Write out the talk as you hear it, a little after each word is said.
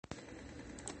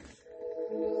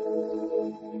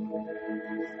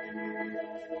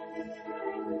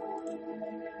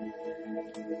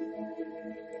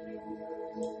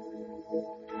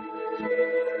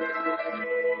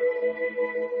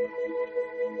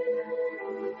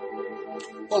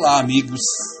Olá, amigos.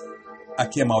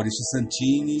 Aqui é Maurício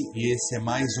Santini e esse é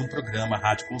mais um programa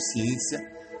Rádio Consciência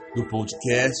do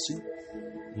podcast,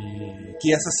 e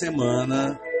que essa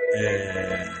semana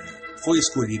foi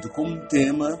escolhido como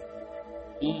tema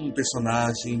um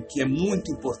personagem que é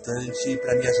muito importante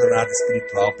para a minha jornada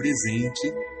espiritual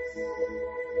presente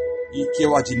e que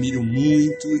eu admiro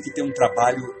muito e que tem um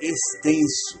trabalho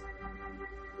extenso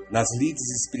nas lides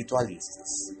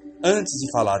espiritualistas. Antes de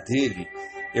falar dele,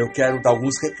 eu quero dar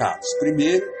alguns recados.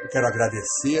 Primeiro, eu quero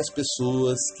agradecer as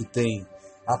pessoas que têm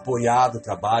apoiado o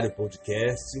trabalho, o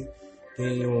podcast.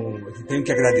 Tenho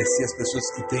que agradecer as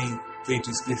pessoas que têm feito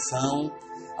inscrição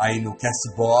aí no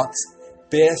Castbox.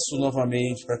 Peço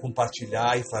novamente para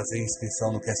compartilhar e fazer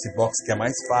inscrição no Castbox, que é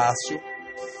mais fácil.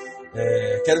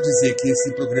 Quero dizer que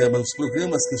os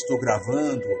programas que eu estou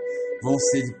gravando vão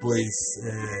ser depois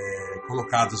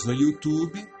colocados no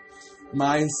YouTube,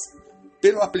 mas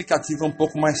pelo aplicativo é um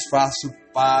pouco mais fácil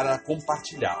para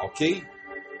compartilhar, ok?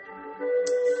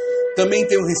 Também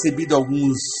tenho recebido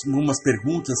algumas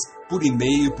perguntas por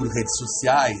e-mail, por redes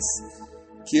sociais,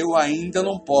 que eu ainda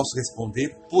não posso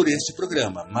responder por este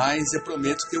programa, mas eu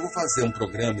prometo que eu vou fazer um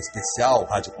programa especial,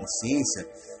 Rádio Consciência,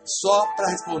 só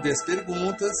para responder as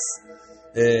perguntas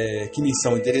que me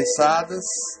são interessadas.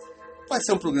 Vai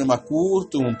ser um programa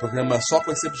curto, um programa só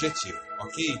com esse objetivo,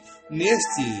 ok?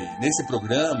 Nesse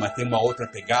programa tem uma outra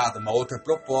pegada, uma outra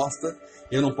proposta,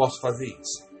 eu não posso fazer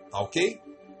isso, tá ok?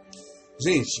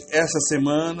 Gente, essa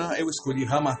semana eu escolhi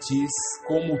Ramatys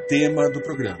como tema do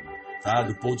programa, tá?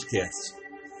 Do podcast.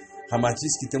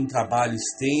 Ramatys, que tem um trabalho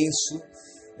extenso,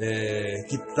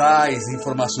 que traz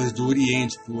informações do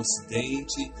Oriente para o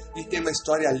Ocidente e tem uma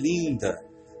história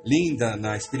linda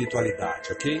na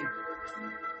espiritualidade, ok?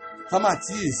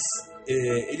 Ramatys,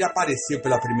 ele apareceu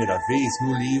pela primeira vez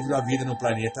no livro A Vida no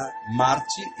Planeta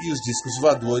Marte e os Discos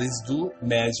Voadores do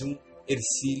médium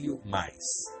Hercílio Mais,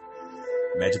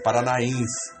 médium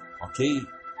paranaense, ok?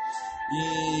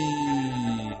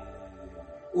 E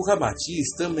o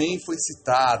Ramatys também foi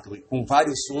citado com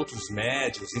vários outros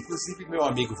médiuns, inclusive meu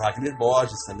amigo Wagner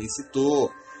Borges também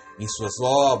citou em suas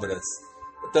obras.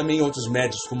 Também outros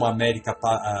médiuns como América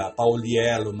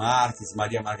Pauliello Marques,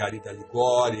 Maria Margarida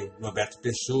Ligório, Roberto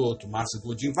Peixoto, Márcio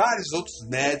Godinho, vários outros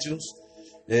médiuns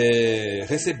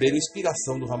receberam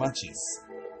inspiração do Ramatys.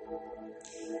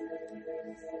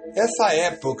 Essa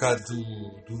época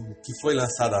do que foi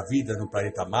lançada a vida no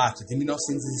planeta Marte, de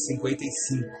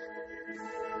 1955,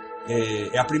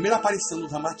 é a primeira aparição do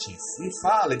Ramatys.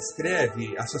 Ele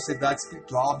descreve a sociedade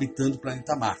espiritual habitando o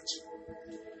planeta Marte.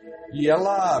 E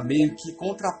ela meio que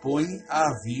contrapõe a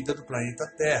vida do planeta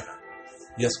Terra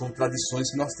e as contradições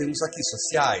que nós temos aqui,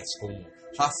 sociais, como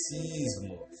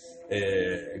racismo,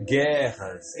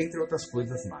 guerras, entre outras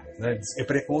coisas mais, né?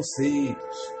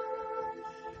 Preconceitos.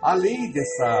 Além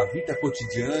dessa vida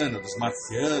cotidiana dos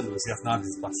marcianos e as naves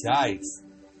espaciais,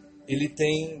 ele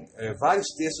tem vários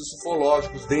textos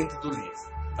ufológicos dentro do livro.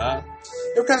 Tá?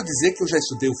 Eu quero dizer que eu já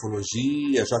estudei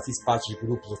ufologia, já fiz parte de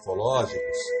grupos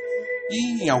ufológicos,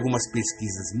 e em algumas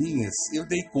pesquisas minhas, eu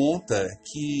dei conta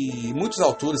que muitos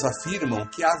autores afirmam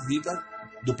que há vida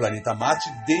do planeta Marte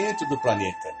dentro do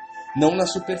planeta, não na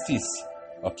superfície,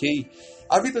 ok?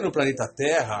 A vida no planeta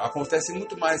Terra acontece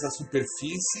muito mais na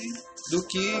superfície do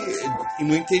que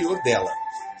no interior dela.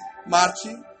 Marte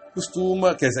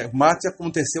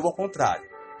aconteceu ao contrário.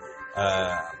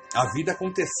 A vida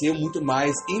aconteceu muito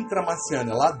mais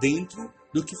intramarciana, lá dentro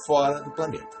do que fora do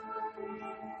planeta.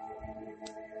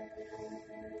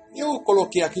 Eu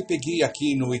peguei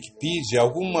aqui no Wikipedia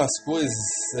algumas coisas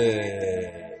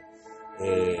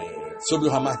sobre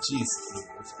o Ramatys.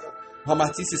 O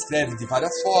Ramatys se escreve de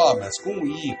várias formas, com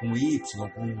I, com Y,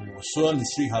 com o Swami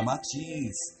Sry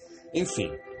Ramatys, enfim,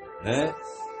 né?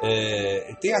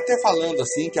 Tem até falando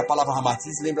assim que a palavra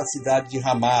Ramatys lembra a cidade de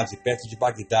Ramadi, perto de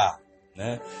Bagdá,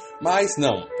 né? Mas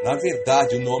não, na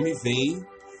verdade o nome vem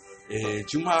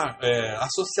de uma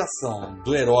associação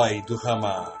do herói do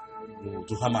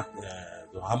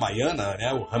Ramayana,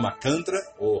 né, o Ramachandra,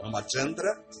 ou Ramachandra,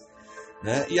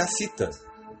 né, e a Sita,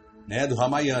 né, do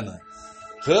Ramayana.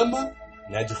 Rama,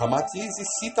 né, de Ramatys, e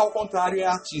Sita, ao contrário, é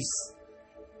Atis.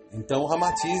 Então,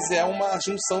 Ramatys é uma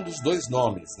junção dos dois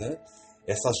nomes, né?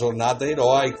 Essa jornada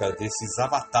heróica desses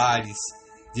avatares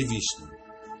de Vishnu.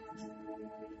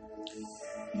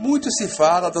 Muito se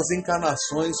fala das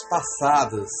encarnações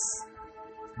passadas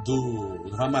do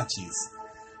Ramatys.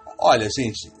 Olha,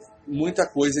 gente, muita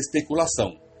coisa é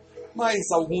especulação, mas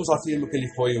alguns afirmam que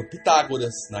ele foi o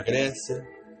Pitágoras, na Grécia,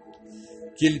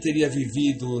 que ele teria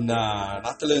vivido na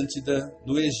Atlântida,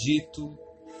 no Egito,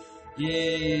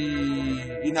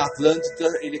 e na Atlântida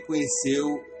ele conheceu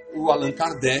o Allan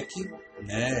Kardec,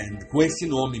 né, com esse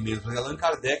nome mesmo, Allan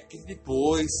Kardec, que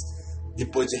depois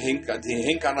de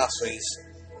reencarnações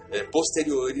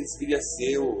posteriores, viria a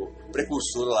ser o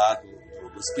precursor lá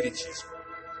do Espiritismo.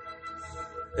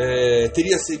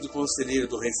 Teria sido conselheiro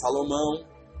do rei Salomão,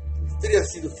 teria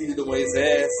sido filho de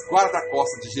Moisés,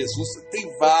 guarda-costas de Jesus.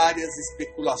 Tem várias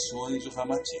especulações do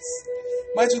Ramatys.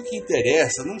 Mas o que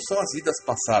interessa não são as vidas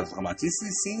passadas do Ramatys,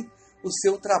 e sim o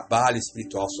seu trabalho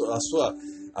espiritual,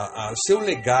 o seu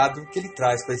legado que ele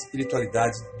traz para a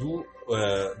espiritualidade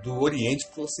do Oriente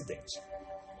para o Ocidente.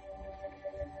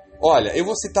 Olha, eu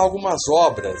vou citar algumas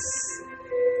obras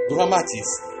do Ramatys.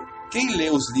 Quem lê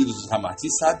os livros do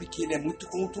Ramatys sabe que ele é muito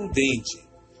contundente.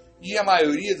 E a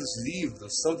maioria dos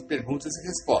livros são de perguntas e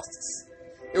respostas.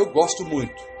 Eu gosto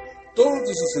muito. Todos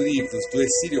os livros do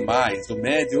Exílio Mais, do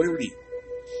Médium, eu li.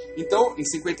 Então, em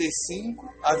 55,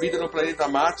 A Vida no Planeta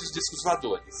Marte, os Discos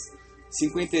Voadores.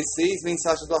 56,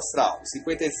 Mensagem do Astral.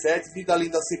 57, Vida Além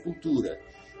da Sepultura.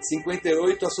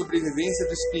 58, A Sobrevivência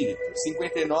do Espírito.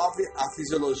 59, A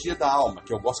Fisiologia da Alma,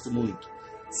 que eu gosto muito.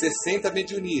 60,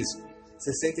 Mediunismo.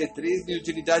 63,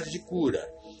 Mediunidade de Cura.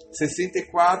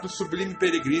 64, Sublime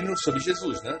Peregrino, sobre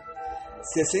Jesus, né?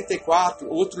 64,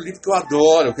 outro livro que eu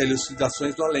adoro, que é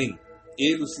Elucidações do Além.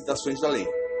 Elucidações do Além.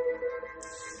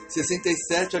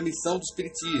 67, A Missão do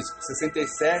Espiritismo.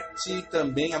 67,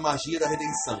 também A Magia da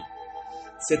Redenção.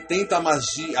 70,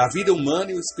 A Vida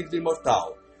Humana e o Espírito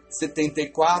Imortal.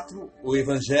 74, O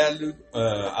Evangelho,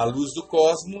 A Luz do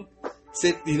Cosmo.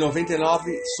 E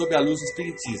 99, Sob a Luz do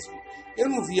Espiritismo. Eu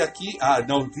não vi aqui...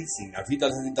 não, vi sim. A Vida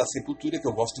da Sepultura, que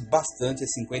eu gosto bastante, é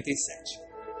 57.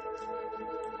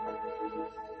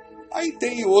 Aí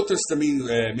tem outros também,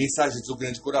 Mensagens do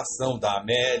Grande Coração, da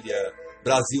Amélia,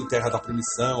 Brasil, Terra da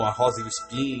Promissão, A Rosa e o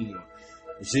Espinho,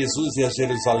 Jesus e a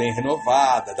Jerusalém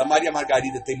Renovada. Da Maria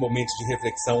Margarida tem Momentos de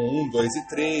Reflexão 1, 2 e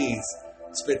 3,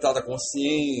 Despertar da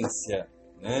Consciência,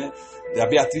 né? Da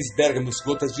Beatriz Bergamo,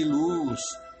 Gotas de Luz,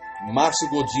 Márcio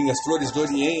Godinho, As Flores do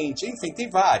Oriente, enfim, tem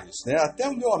vários, né? Até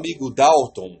o meu amigo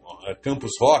Dalton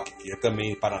Campos Roque, que é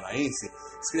também paranaense,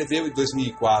 escreveu em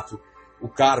 2004 O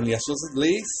Karma e as Suas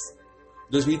Leis,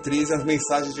 2013 As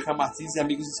Mensagens de Ramatys e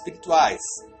Amigos Espirituais,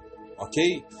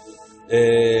 ok?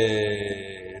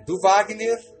 Do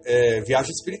Wagner,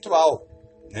 Viagem Espiritual,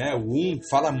 né? O 1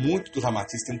 fala muito do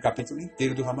Ramatys, tem um capítulo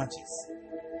inteiro do Ramatys.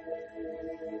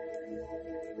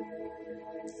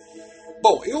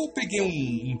 Bom, eu peguei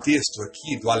um texto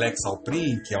aqui do Alex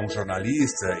Alprin, que é um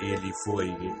jornalista, ele foi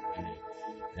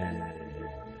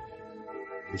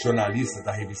jornalista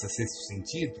da revista Sexto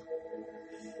Sentido,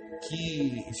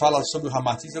 que fala sobre o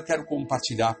Ramatys. Eu quero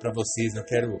compartilhar para vocês, eu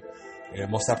quero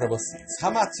mostrar para vocês.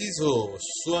 Ramatys, o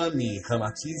Swami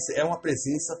Ramatys, é uma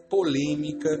presença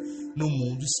polêmica no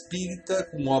mundo espírita,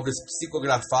 com obras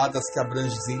psicografadas que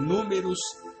abrangem inúmeros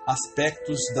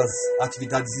aspectos das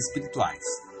atividades espirituais.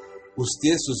 Os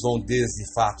textos vão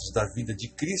desde fatos da vida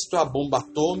de Cristo à bomba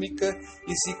atômica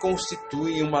e se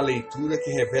constituem uma leitura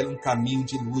que revela um caminho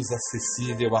de luz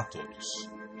acessível a todos.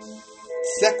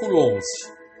 Século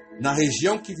XI, na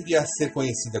região que viria a ser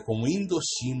conhecida como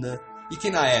Indochina e que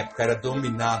na época era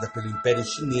dominada pelo Império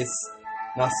Chinês,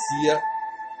 nascia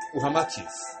o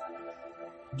Ramatys.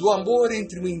 Do amor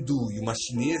entre um hindu e uma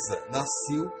chinesa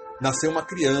nasceu uma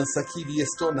criança que iria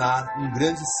se tornar um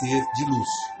grande ser de luz.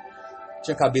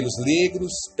 Tinha cabelos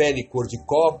negros, pele cor de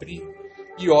cobre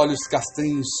e olhos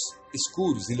castanhos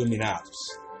escuros iluminados.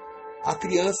 A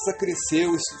criança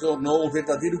cresceu e se tornou um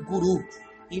verdadeiro guru,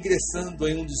 ingressando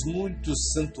em um dos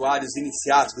muitos santuários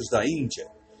iniciáticos da Índia.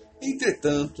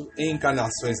 Entretanto, em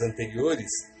encarnações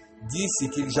anteriores, disse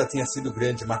que ele já tinha sido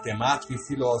grande matemático e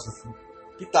filósofo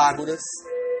Pitágoras,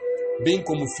 bem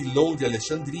como Filon de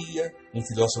Alexandria, um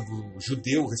filósofo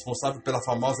judeu responsável pela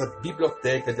famosa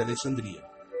Biblioteca de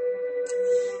Alexandria.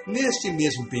 Neste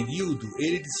mesmo período,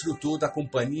 ele desfrutou da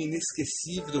companhia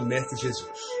inesquecível do Mestre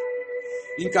Jesus.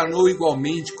 Encarnou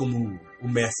igualmente como o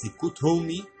Mestre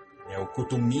Kutumi, o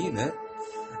Kutumi, né?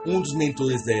 Um dos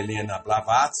mentores da Helena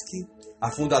Blavatsky, a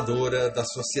fundadora da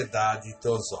Sociedade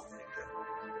Teosófica.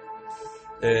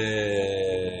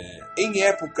 Em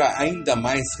época ainda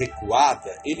mais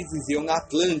recuada, ele viveu na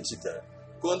Atlântida,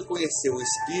 quando conheceu o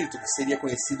espírito que seria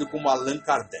conhecido como Allan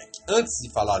Kardec. Antes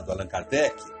de falar do Allan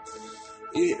Kardec,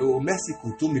 o Mestre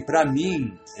Kutumi, para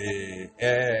mim,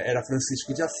 era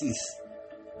Francisco de Assis,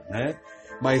 né?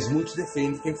 Mas muitos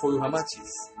defendem quem foi o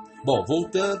Ramatys. Bom,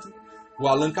 voltando, o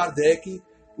Allan Kardec,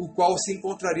 o qual se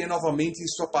encontraria novamente em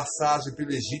sua passagem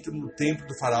pelo Egito no templo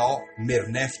do faraó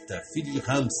Mernefta, filho de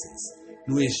Ramsés,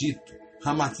 no Egito.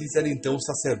 Ramatys era então o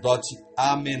sacerdote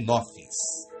Amenófis.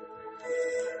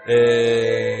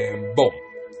 Bom,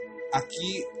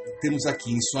 aqui temos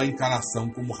aqui em sua encarnação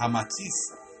como Ramatys,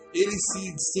 ele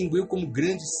se distinguiu como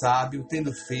grande sábio,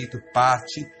 tendo feito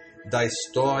parte da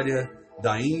história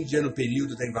da Índia no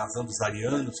período da invasão dos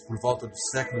arianos, por volta do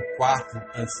século IV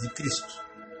a.C.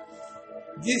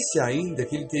 Disse ainda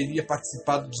que ele teria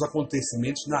participado dos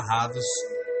acontecimentos narrados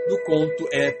no conto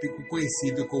épico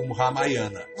conhecido como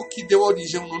Ramayana, o que deu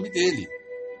origem ao nome dele.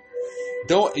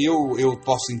 Então eu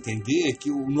posso entender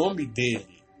que o nome dele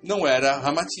não era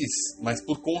Ramatys, mas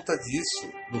por conta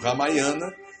disso, do Ramayana,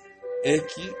 é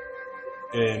que,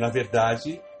 na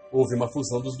verdade, houve uma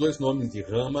fusão dos dois nomes, de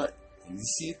Rama e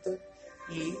Sita,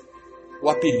 e o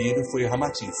apelido foi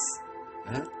Ramatys,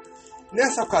 né?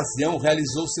 Nessa ocasião,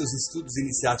 realizou seus estudos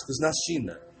iniciáticos na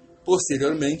China.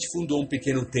 Posteriormente, fundou um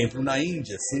pequeno templo na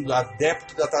Índia, sendo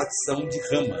adepto da tradição de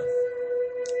Rama.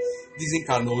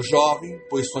 Desencarnou jovem,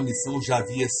 pois sua missão já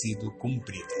havia sido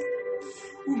cumprida.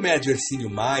 O médium Hercílio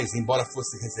Mais, embora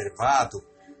fosse reservado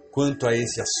quanto a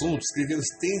esse assunto, escreveu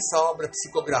extensa obra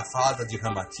psicografada de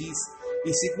Ramatys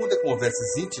e, segundo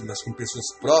conversas íntimas com pessoas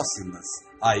próximas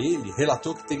a ele,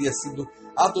 relatou que teria sido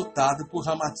adotado por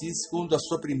Ramatys quando a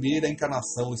sua primeira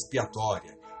encarnação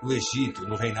expiatória, no Egito,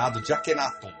 no reinado de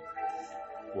Akhenaton,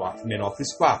 o Amenófis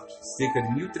IV, cerca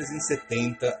de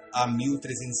 1370 a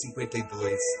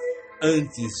 1352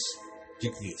 a.C.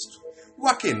 O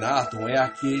Akhenaton é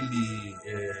aquele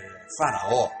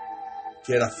faraó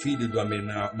que era filho do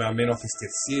Amenófis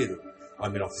III, o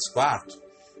Amenófis IV,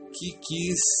 que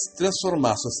quis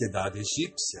transformar a sociedade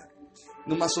egípcia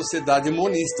numa sociedade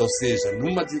monista, ou seja,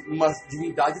 numa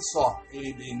divindade só.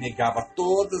 Ele negava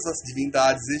todas as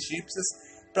divindades egípcias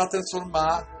para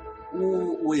transformar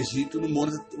o Egito no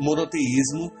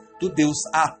monoteísmo do deus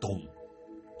Atum,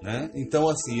 né? Então,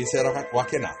 assim, esse era o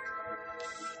Akhenaton.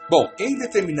 Bom, em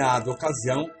determinada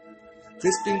ocasião,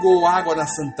 respingou água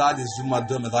nas sandálias de uma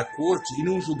dama da corte e,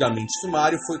 num julgamento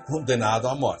sumário, foi condenado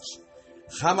à morte.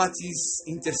 Ramatys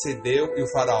intercedeu e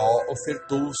o faraó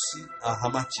ofertou-se a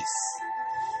Ramatys.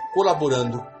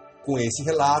 Colaborando com esse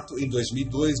relato, em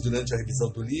 2002, durante a revisão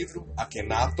do livro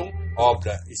Akhenaton,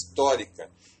 obra histórica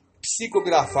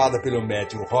psicografada pelo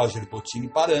médium Roger Bottini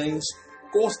Paranhos,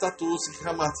 constatou-se que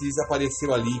Ramatys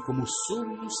apareceu ali como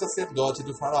sumo sacerdote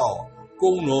do faraó,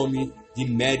 com o nome de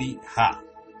Mary Ha.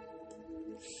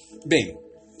 Bem,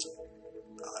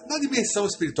 na dimensão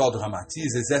espiritual do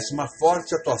Ramatys exerce uma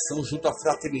forte atuação junto à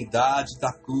fraternidade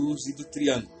da cruz e do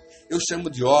triângulo. Eu chamo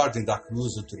de ordem da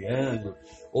cruz do triângulo,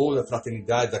 ou da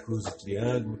fraternidade da cruz do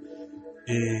triângulo,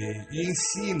 e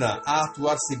ensina a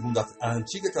atuar segundo a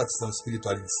antiga tradição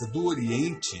espiritualista do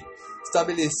Oriente,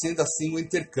 estabelecendo assim o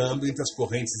intercâmbio entre as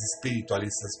correntes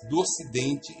espiritualistas do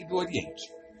Ocidente e do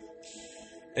Oriente.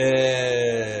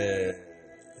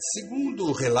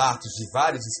 Segundo relatos de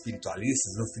vários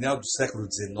espiritualistas, no final do século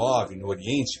XIX, no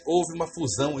Oriente, houve uma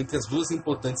fusão entre as duas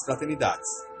importantes fraternidades.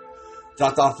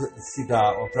 Trata-se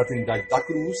da fraternidade da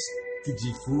cruz, que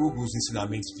divulga os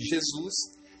ensinamentos de Jesus,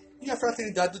 e a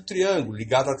fraternidade do triângulo,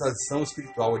 ligada à tradição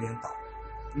espiritual oriental.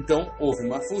 Então, houve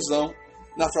uma fusão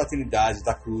na fraternidade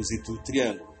da cruz e do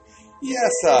triângulo. E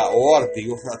essa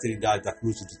ordem, ou fraternidade da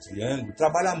cruz e do triângulo,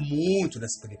 trabalha muito na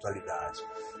espiritualidade.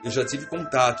 Eu já tive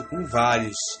contato com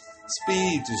vários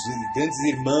espíritos, grandes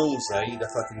irmãos aí da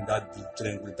fraternidade do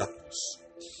triângulo e da cruz.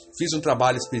 Fiz um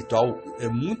trabalho espiritual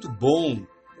muito bom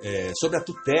sobre a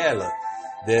tutela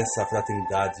dessa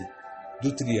fraternidade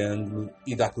do triângulo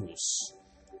e da cruz.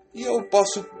 E eu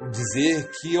posso dizer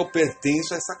que eu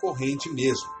pertenço a essa corrente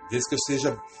mesmo, desde que eu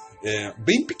seja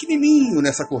bem pequenininho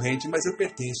nessa corrente, mas eu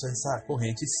pertenço a essa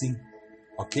corrente sim,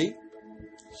 ok?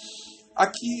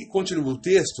 Aqui continua o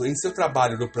texto. Em seu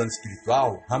trabalho no plano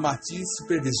espiritual, Ramatys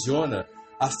supervisiona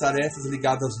as tarefas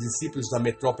ligadas aos discípulos da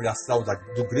metrópole astral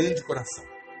do Grande Coração,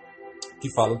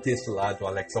 que fala o texto lá do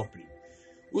Alex Alprin.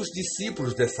 Os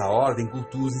discípulos dessa ordem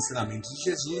cultuam os ensinamentos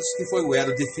de Jesus, que foi o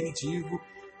elo definitivo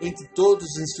entre todos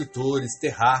os instrutores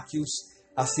terráqueos,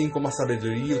 assim como a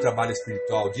sabedoria e o trabalho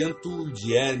espiritual de Antu,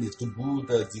 de Hermes, do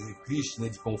Buda, de Krishna,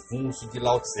 de Confúcio, de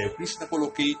Lao Tse. O Krishna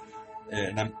coloquei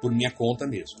por minha conta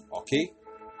mesmo, ok?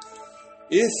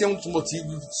 Esse é um dos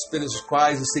motivos pelos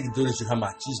quais os seguidores de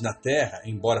Ramatys na Terra,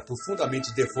 embora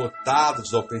profundamente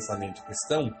devotados ao pensamento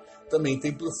cristão, também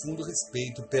têm profundo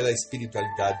respeito pela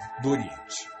espiritualidade do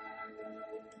Oriente.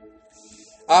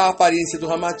 A aparência do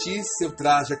Ramatys, seu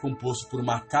traje é composto por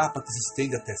uma capa que se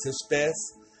estende até seus pés,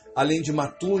 além de uma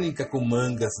túnica com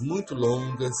mangas muito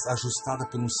longas, ajustada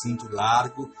por um cinto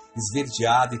largo,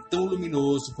 esverdeado e tão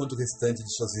luminoso quanto o restante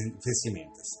de suas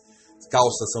vestimentas. As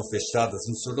calças são fechadas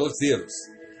nos tornozelos.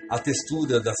 A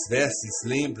textura das vestes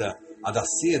lembra a da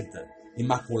seda,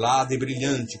 imaculada e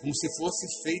brilhante, como se fosse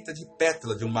feita de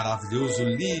pétala de um maravilhoso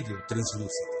lírio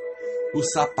translúcido. Os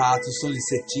sapatos são de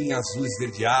cetim azul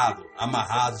esverdeado,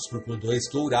 amarrados por cordões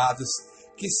dourados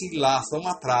que se laçam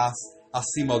atrás,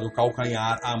 acima do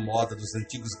calcanhar, à moda dos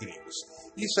antigos gregos.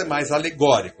 Isso é mais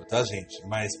alegórico, tá, gente?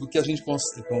 Mas porque a gente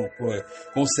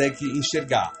consegue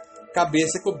enxergar.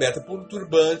 Cabeça é coberta por um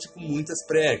turbante com muitas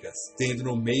pregas, tendo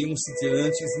no meio um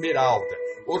cintilante esmeralda,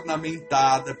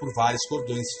 ornamentada por vários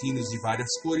cordões finos de várias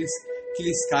cores que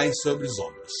lhes caem sobre os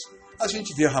ombros. A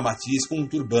gente vê o Ramatys com um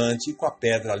turbante e com a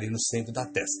pedra ali no centro da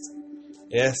testa.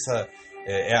 Essa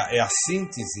é a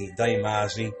síntese da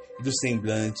imagem e do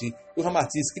semblante do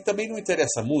Ramatys, que também não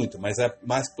interessa muito, mas é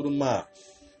mais por uma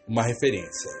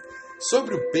referência.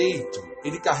 Sobre o peito,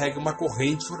 ele carrega uma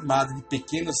corrente formada de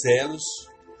pequenos elos,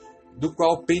 do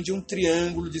qual pende um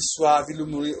triângulo de suave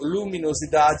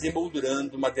luminosidade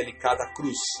emoldurando uma delicada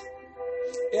cruz.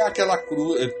 É aquela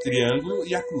cruz, triângulo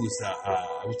e a cruz,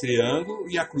 o triângulo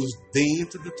e a cruz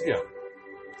dentro do triângulo,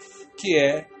 que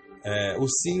é o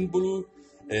símbolo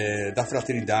da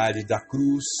fraternidade, da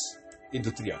cruz e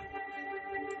do triângulo.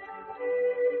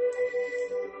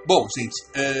 Bom, gente,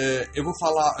 eu vou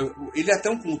falar, ele é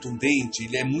tão contundente,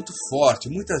 ele é muito forte,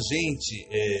 muita gente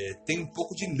tem um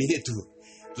pouco de medo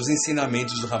dos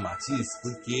ensinamentos do Ramatys,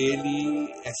 porque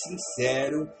ele é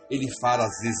sincero, ele fala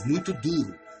às vezes muito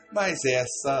duro, mas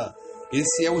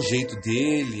esse é o jeito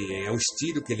dele, é o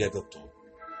estilo que ele adotou,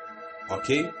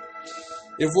 ok?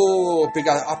 Eu vou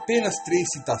pegar apenas 3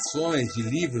 citações de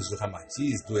livros do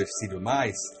Ramatys, do Ercílio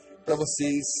Mais, para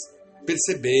vocês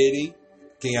perceberem,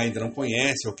 quem ainda não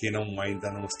conhece ou quem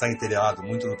ainda não está inteirado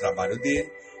muito no trabalho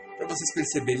dele, para vocês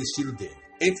perceberem o estilo dele.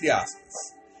 Entre aspas,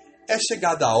 é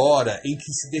chegada a hora em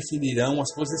que se definirão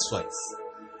as posições.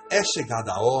 É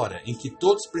chegada a hora em que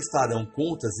todos prestarão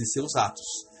contas de seus atos,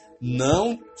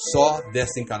 não só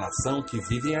desta encarnação que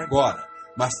vivem agora,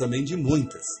 mas também de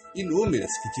muitas, inúmeras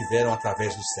que tiveram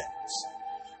através dos séculos.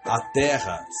 A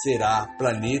Terra será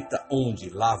planeta onde,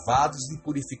 lavados e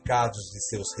purificados de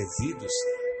seus resíduos,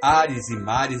 ares e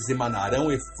mares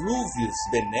emanarão eflúvios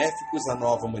benéficos à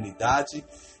nova humanidade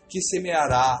que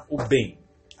semeará o bem,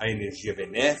 a energia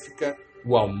benéfica,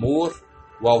 o amor,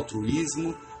 o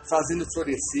altruísmo, fazendo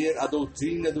florescer a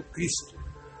doutrina do Cristo.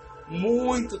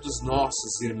 Muitos dos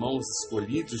nossos irmãos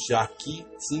escolhidos já aqui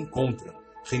se encontram,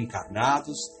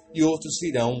 reencarnados, e outros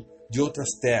virão de outras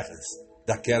terras,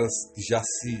 daquelas que já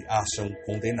se acham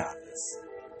condenadas.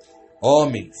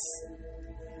 Homens,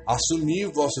 assumi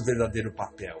o vosso verdadeiro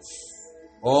papel.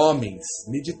 Homens,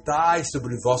 meditai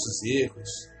sobre vossos erros.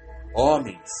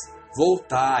 Homens,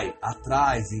 voltai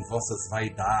atrás em vossas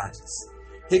vaidades.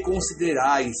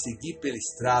 Reconsiderai e segui pela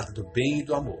estrada do bem e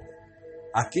do amor.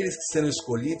 Aqueles que serão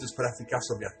escolhidos para ficar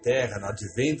sobre a terra no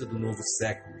advento do novo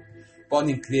século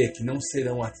podem crer que não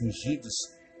serão atingidos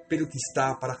pelo que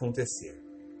está para acontecer.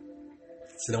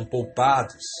 Serão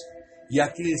poupados, e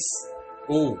aqueles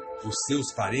ou os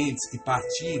seus parentes que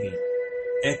partirem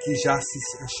é que já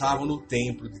se achavam no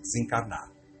templo de desencarnar.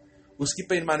 Os que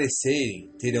permanecerem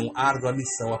terão árdua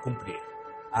missão a cumprir,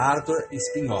 árdua e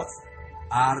espinhosa,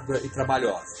 árdua e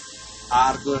trabalhosa,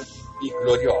 árdua e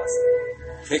gloriosa.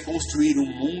 Reconstruir o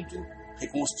mundo,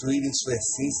 reconstruir em sua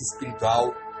essência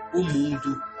espiritual o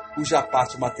mundo cuja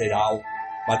parte material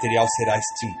será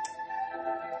extinta.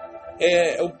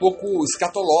 É um pouco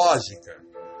escatológica,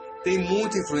 tem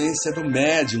muita influência do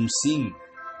médium, sim,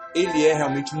 ele é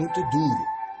realmente muito duro.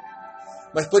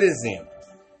 Mas, por exemplo,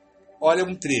 olha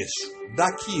um trecho,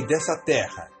 daqui, dessa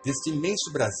terra, deste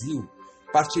imenso Brasil,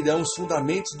 partirão os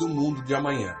fundamentos do mundo de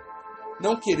amanhã.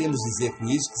 Não queremos dizer com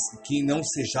isso que não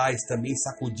sejais também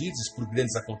sacudidos por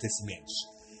grandes acontecimentos,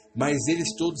 mas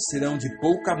eles todos serão de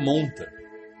pouca monta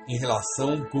em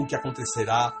relação com o que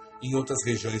acontecerá em outras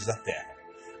regiões da terra.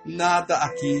 Nada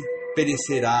aqui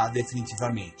perecerá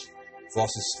definitivamente.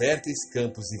 Vossos férteis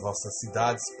campos e vossas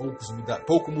cidades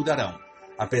pouco mudarão,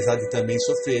 apesar de também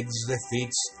sofrerem os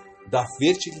efeitos da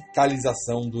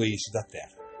verticalização do eixo da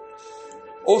terra.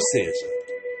 Ou seja,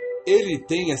 ele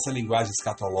tem essa linguagem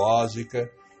escatológica,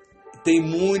 tem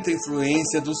muita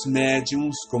influência dos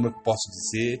médiums, como eu posso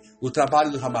dizer. O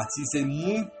trabalho do Ramatys é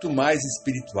muito mais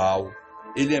espiritual,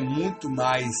 ele é muito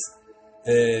mais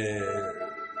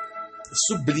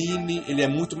sublime, ele é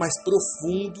muito mais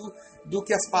profundo do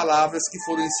que as palavras que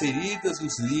foram inseridas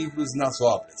nos livros, nas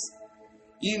obras.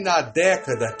 E na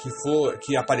década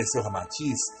que apareceu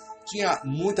Ramatys, tinha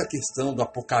muita questão do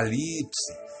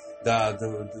apocalipse,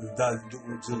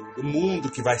 do mundo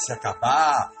que vai se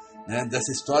acabar, né?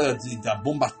 Dessa história da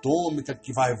bomba atômica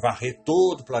que vai varrer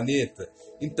todo o planeta.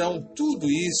 Então, tudo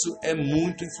isso é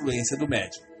muito influência do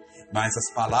médium. Mas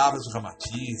as palavras do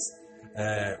Ramatys,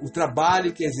 o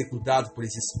trabalho que é executado por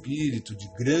esse espírito de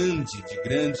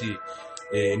grande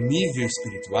nível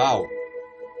espiritual,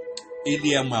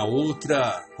 ele é uma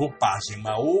outra roupagem,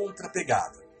 uma outra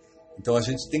pegada. Então a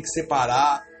gente tem que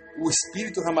separar o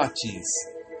espírito Ramatys,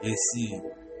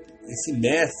 esse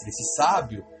mestre, esse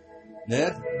sábio, né,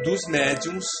 dos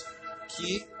médiums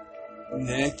que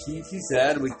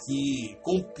fizeram e que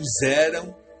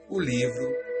compuseram o livro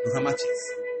do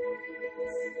Ramatys.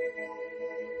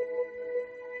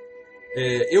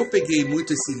 Eu peguei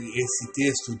muito esse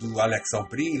texto do Alex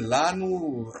Alprin lá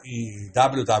em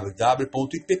www.ippb.org.br,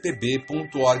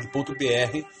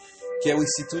 que é o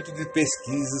Instituto de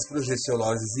Pesquisas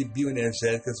Projeciológicas e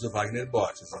Bioenergéticas do Wagner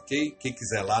Borges, ok? Quem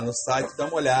quiser lá no site, dá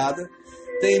uma olhada.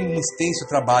 Tem um extenso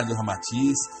trabalho do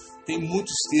Ramatys, tem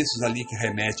muitos textos ali que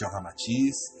remetem ao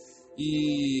Ramatys,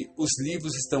 e os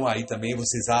livros estão aí também,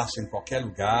 vocês acham em qualquer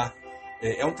lugar.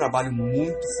 É um trabalho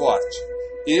muito forte.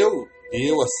 Eu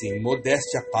assim,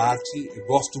 modéstia à parte, eu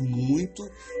gosto muito,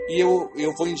 e eu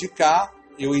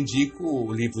indico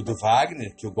o livro do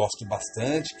Wagner, que eu gosto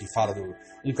bastante, que fala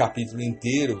um capítulo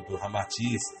inteiro do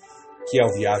Ramatys, que é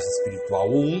o Viagem Espiritual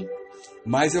 1,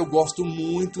 mas eu gosto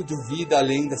muito do Vida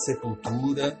Além da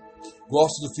Sepultura,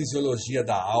 gosto do Fisiologia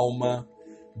da Alma,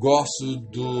 gosto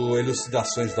do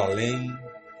Elucidações do Além.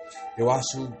 Eu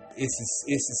acho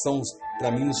esses são,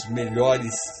 para mim, os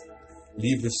melhores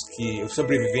livros que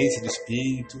Sobrevivência do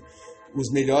Espírito,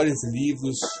 os melhores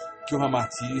livros que o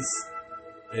Ramatys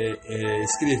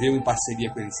escreveu em parceria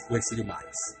com o Ercílio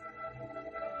Mais.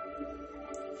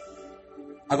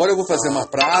 Agora eu vou fazer uma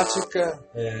prática.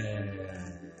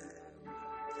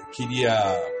 Queria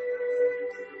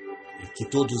que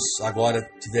todos agora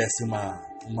tivessem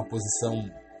uma posição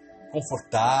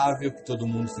confortável, que todo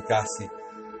mundo ficasse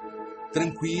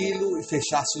tranquilo e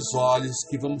fechasse os olhos,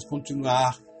 que vamos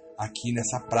continuar aqui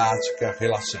nessa prática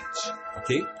relaxante,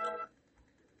 ok?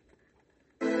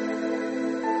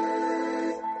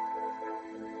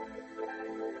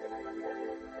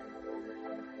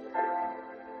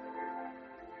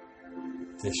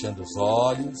 Fechando os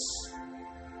olhos.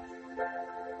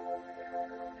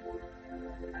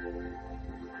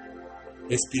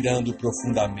 Expirando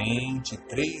profundamente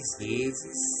 3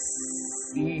 vezes.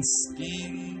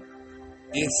 Inspire,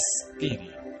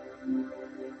 expire.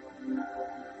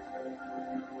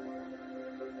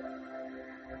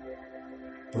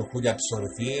 Procure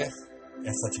absorver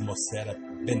essa atmosfera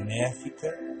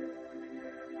benéfica.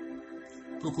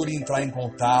 Procure entrar em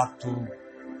contato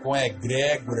com a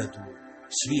egrégora do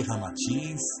Sry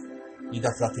Ramatys e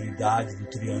da fraternidade do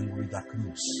Triângulo e da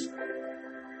Cruz.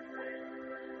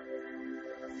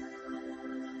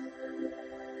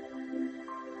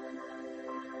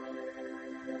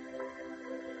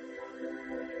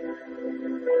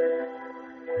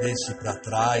 Deixe para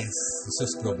trás os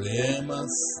seus problemas,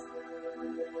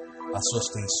 as suas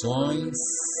tensões,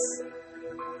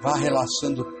 vá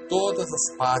relaxando todas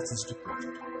as partes do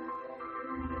corpo.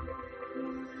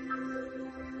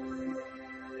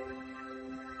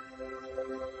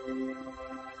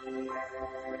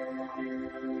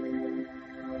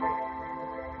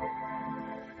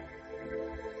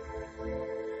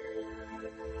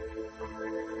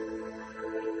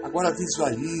 Agora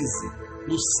visualize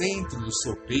no centro do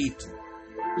seu peito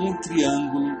um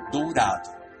triângulo dourado.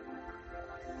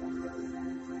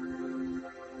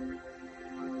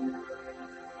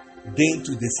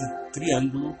 Dentro desse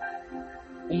triângulo,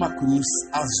 uma cruz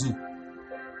azul.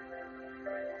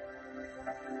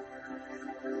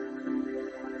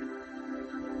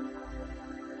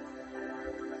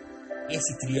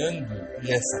 Esse triângulo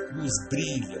e essa cruz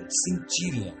brilham,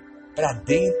 cintilam para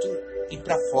dentro e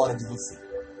para fora de você.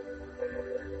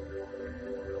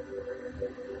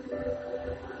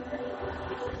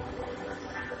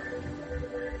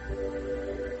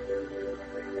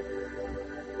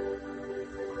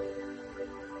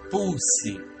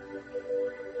 Pulse,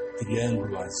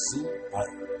 triângulo azul,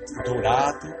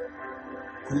 dourado,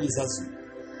 cruz azul.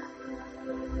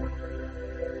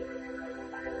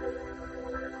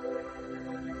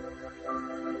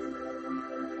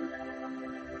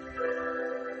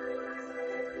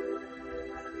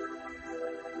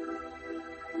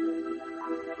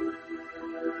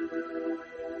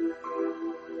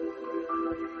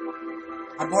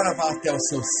 Agora vá até o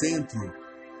seu centro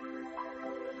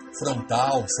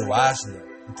frontal, seu ágila,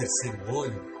 o terceiro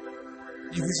olho,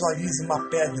 e visualize uma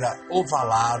pedra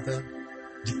ovalada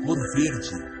de cor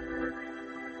verde,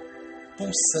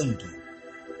 pulsando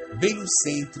bem no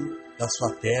centro da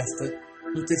sua testa,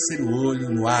 no terceiro olho,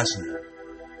 no ágila.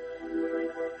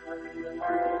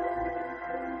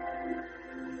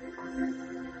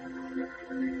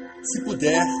 Se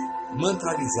puder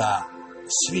mantralizar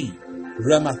Sry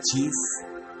Ramatys,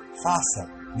 faça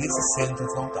nesse centro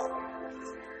frontal.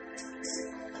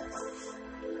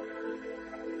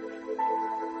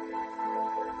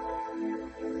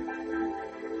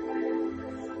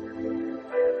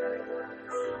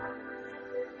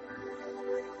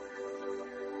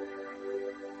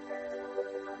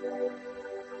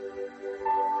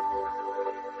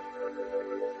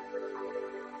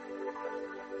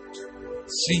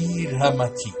 Sry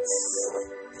Ramatys.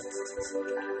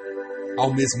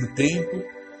 Ao mesmo tempo,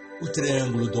 o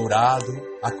triângulo dourado,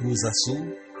 a cruz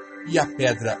azul e a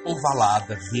pedra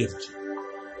ovalada verde.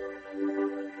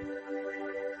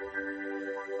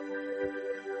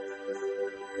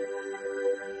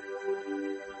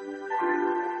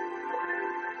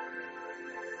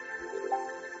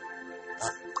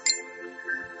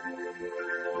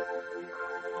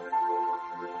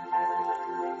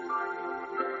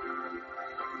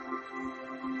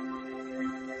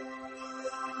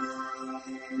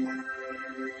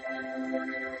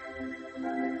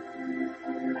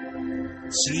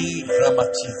 Sry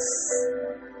Ramatys.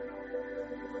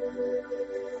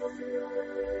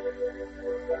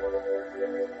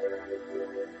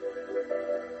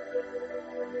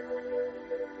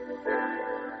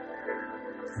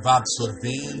 Vá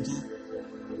absorvendo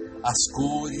as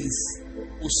cores,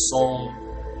 o som,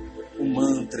 o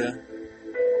mantra,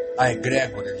 a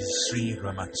egrégora de Sry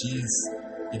Ramatys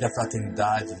e da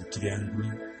fraternidade do triângulo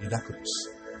e da cruz.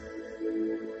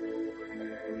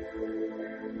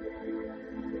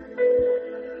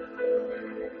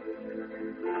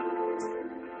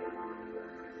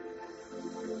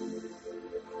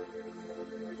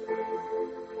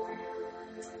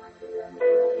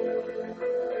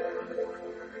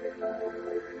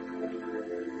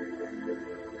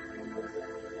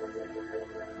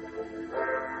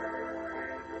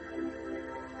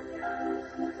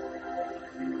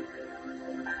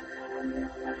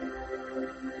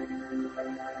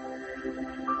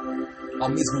 Ao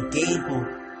mesmo tempo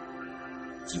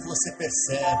que você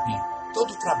percebe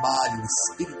todo o trabalho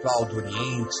espiritual do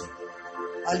Oriente,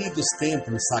 ali dos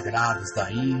templos sagrados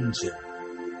da Índia,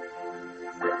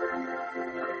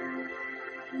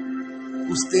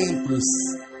 os templos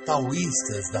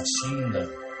taoístas da China,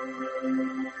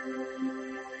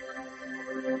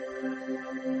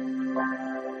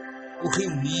 o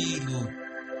Rio Nilo,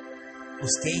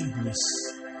 os templos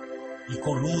e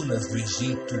colunas do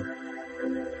Egito,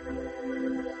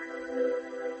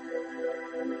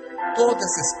 toda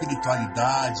essa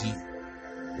espiritualidade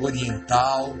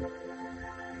oriental,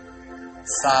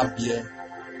 sábia,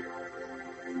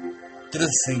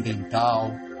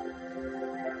 transcendental,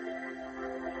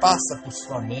 passa por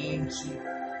sua mente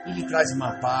e lhe traz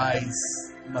uma paz,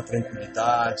 uma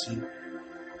tranquilidade.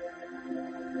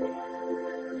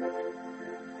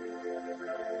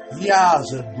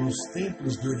 Viaja dos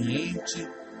templos do Oriente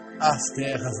às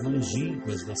terras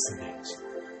longínquas do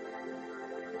Ocidente.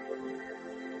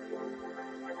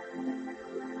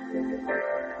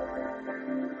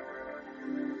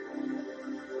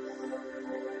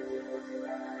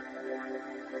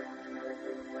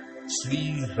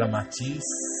 Sry Ramatys.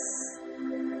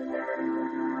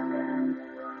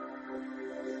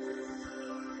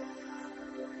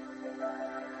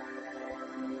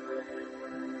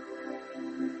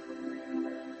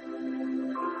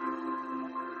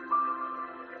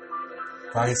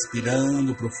 Vá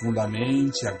respirando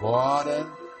profundamente agora.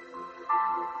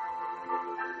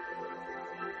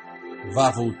 Vá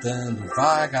voltando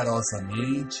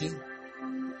vagarosamente,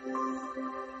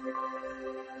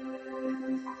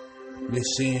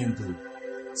 mexendo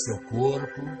seu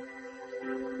corpo,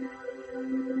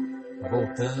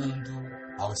 voltando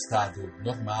ao estado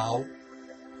normal.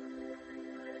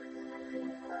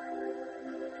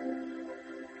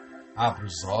 Abra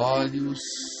os olhos.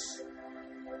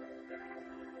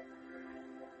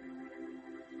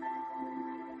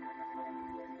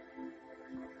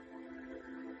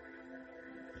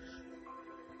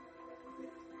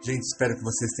 Gente, espero que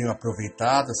vocês tenham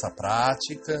aproveitado essa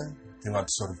prática, tenham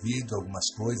absorvido algumas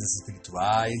coisas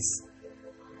espirituais.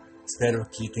 Espero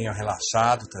que tenham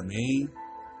relaxado também.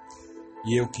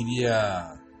 E eu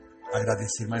queria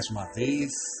agradecer mais uma vez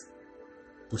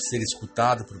por ser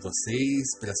escutado por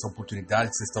vocês, por essa oportunidade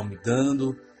que vocês estão me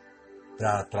dando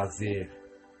para trazer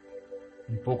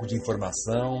um pouco de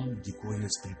informação de cunho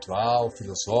espiritual,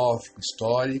 filosófico,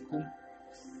 histórico.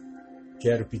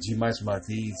 Quero pedir mais uma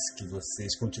vez que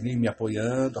vocês continuem me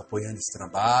apoiando esse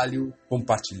trabalho,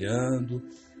 compartilhando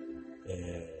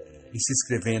e se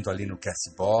inscrevendo ali no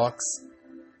Castbox,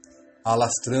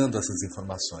 alastrando essas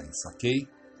informações, ok?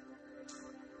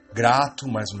 Grato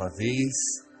mais uma vez.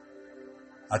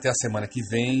 Até a semana que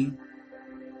vem.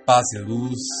 Paz e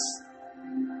luz.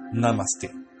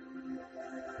 Namastê.